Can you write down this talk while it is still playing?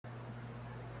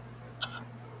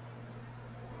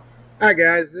Hi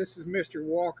guys, this is Mr.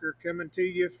 Walker coming to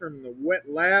you from the wet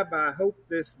lab. I hope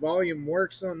this volume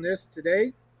works on this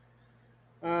today.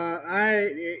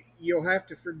 You'll have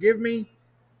to forgive me.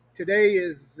 Today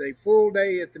is a full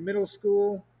day at the middle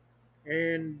school,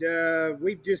 and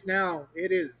we've just now.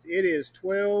 It is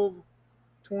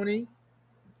 12:20.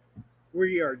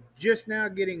 We are just now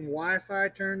getting Wi-Fi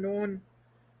turned on,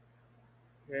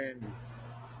 and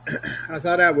I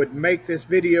thought I would make this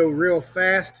video real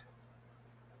fast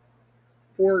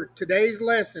for today's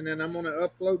lesson, and I'm going to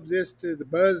upload this to the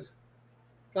Buzz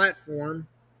platform.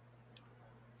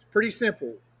 Pretty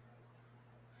simple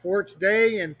for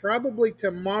today and probably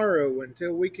tomorrow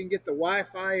until we can get the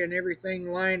Wi-Fi and everything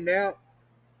lined out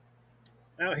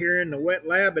here in the wet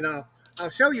lab. And I'll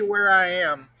show you where I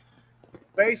am.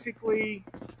 Basically,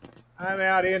 I'm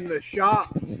out in the shop.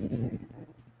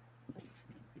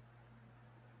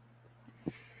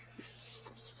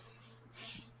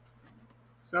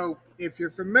 So if you're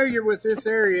familiar with this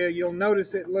area, you'll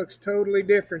notice it looks totally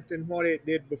different than what it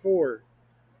did before.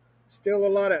 Still a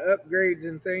lot of upgrades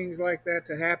and things like that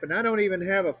to happen. I don't even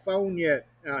have a phone yet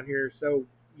out here, so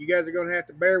you guys are going to have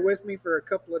to bear with me for a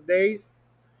couple of days.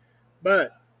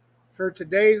 But for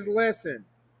today's lesson,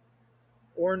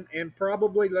 and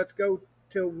probably let's go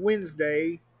till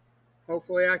Wednesday,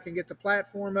 hopefully I can get the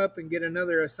platform up and get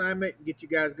another assignment and get you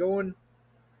guys going.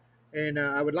 And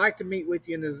I would like to meet with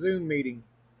you in a Zoom meeting.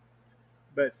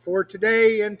 But for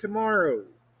today and tomorrow,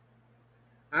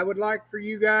 I would like for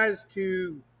you guys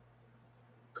to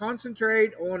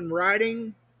concentrate on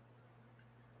writing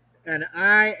an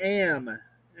I am.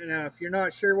 Now, if you're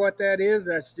not sure what that is,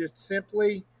 that's just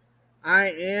simply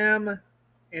I am,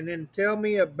 and then tell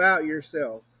me about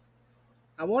yourself.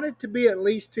 I want it to be at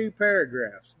least 2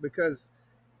 paragraphs because,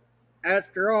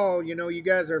 after all, you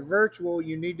guys are virtual.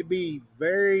 You need to be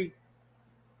very,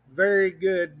 very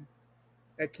good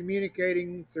at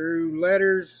communicating through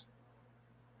letters,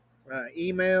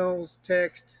 emails,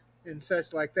 text, and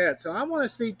such like that. So I want to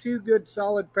see 2 good,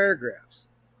 solid paragraphs.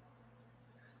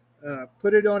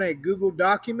 Put it on a Google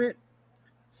document.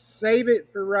 Save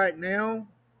it for right now,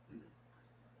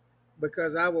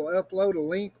 because I will upload a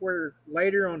link where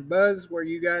later on Buzz where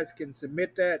you guys can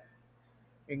submit that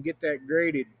and get that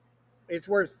graded. It's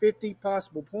worth 50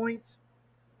 possible points.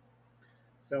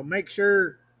 So make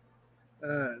sure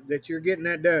that you're getting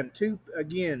that done.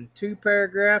 2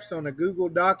 paragraphs on a Google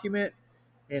document.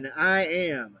 And I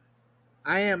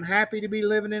am happy to be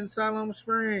living in Siloam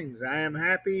Springs. I am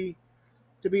happy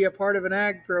to be a part of an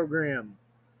ag program.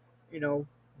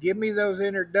 Give me those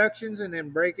introductions and then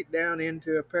break it down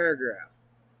into a paragraph.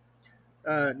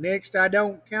 Next, I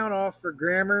don't count off for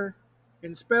grammar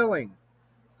and spelling.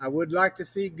 I would like to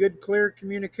see good, clear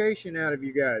communication out of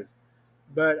you guys.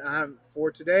 But for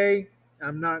today,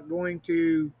 I'm not going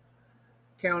to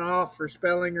count off for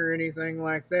spelling or anything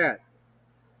like that.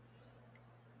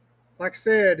 Like I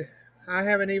said, I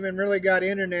haven't even really got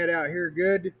internet out here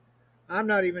good. I'm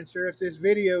not even sure if this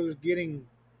video is getting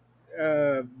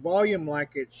volume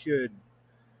like it should.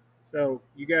 So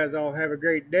you guys all have a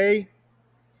great day,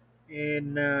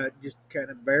 and just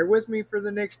kind of bear with me for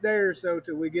the next day or so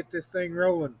till we get this thing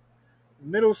rolling.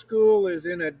 Middle school is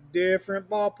in a different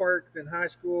ballpark than high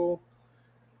school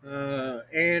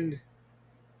and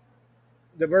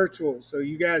the virtual. So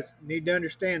you guys need to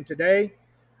understand, today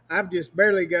I've just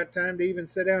barely got time to even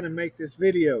sit down and make this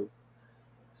video.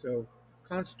 So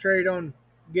concentrate on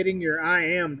getting your I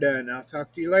am done. I'll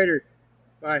talk to you later.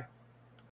 Bye.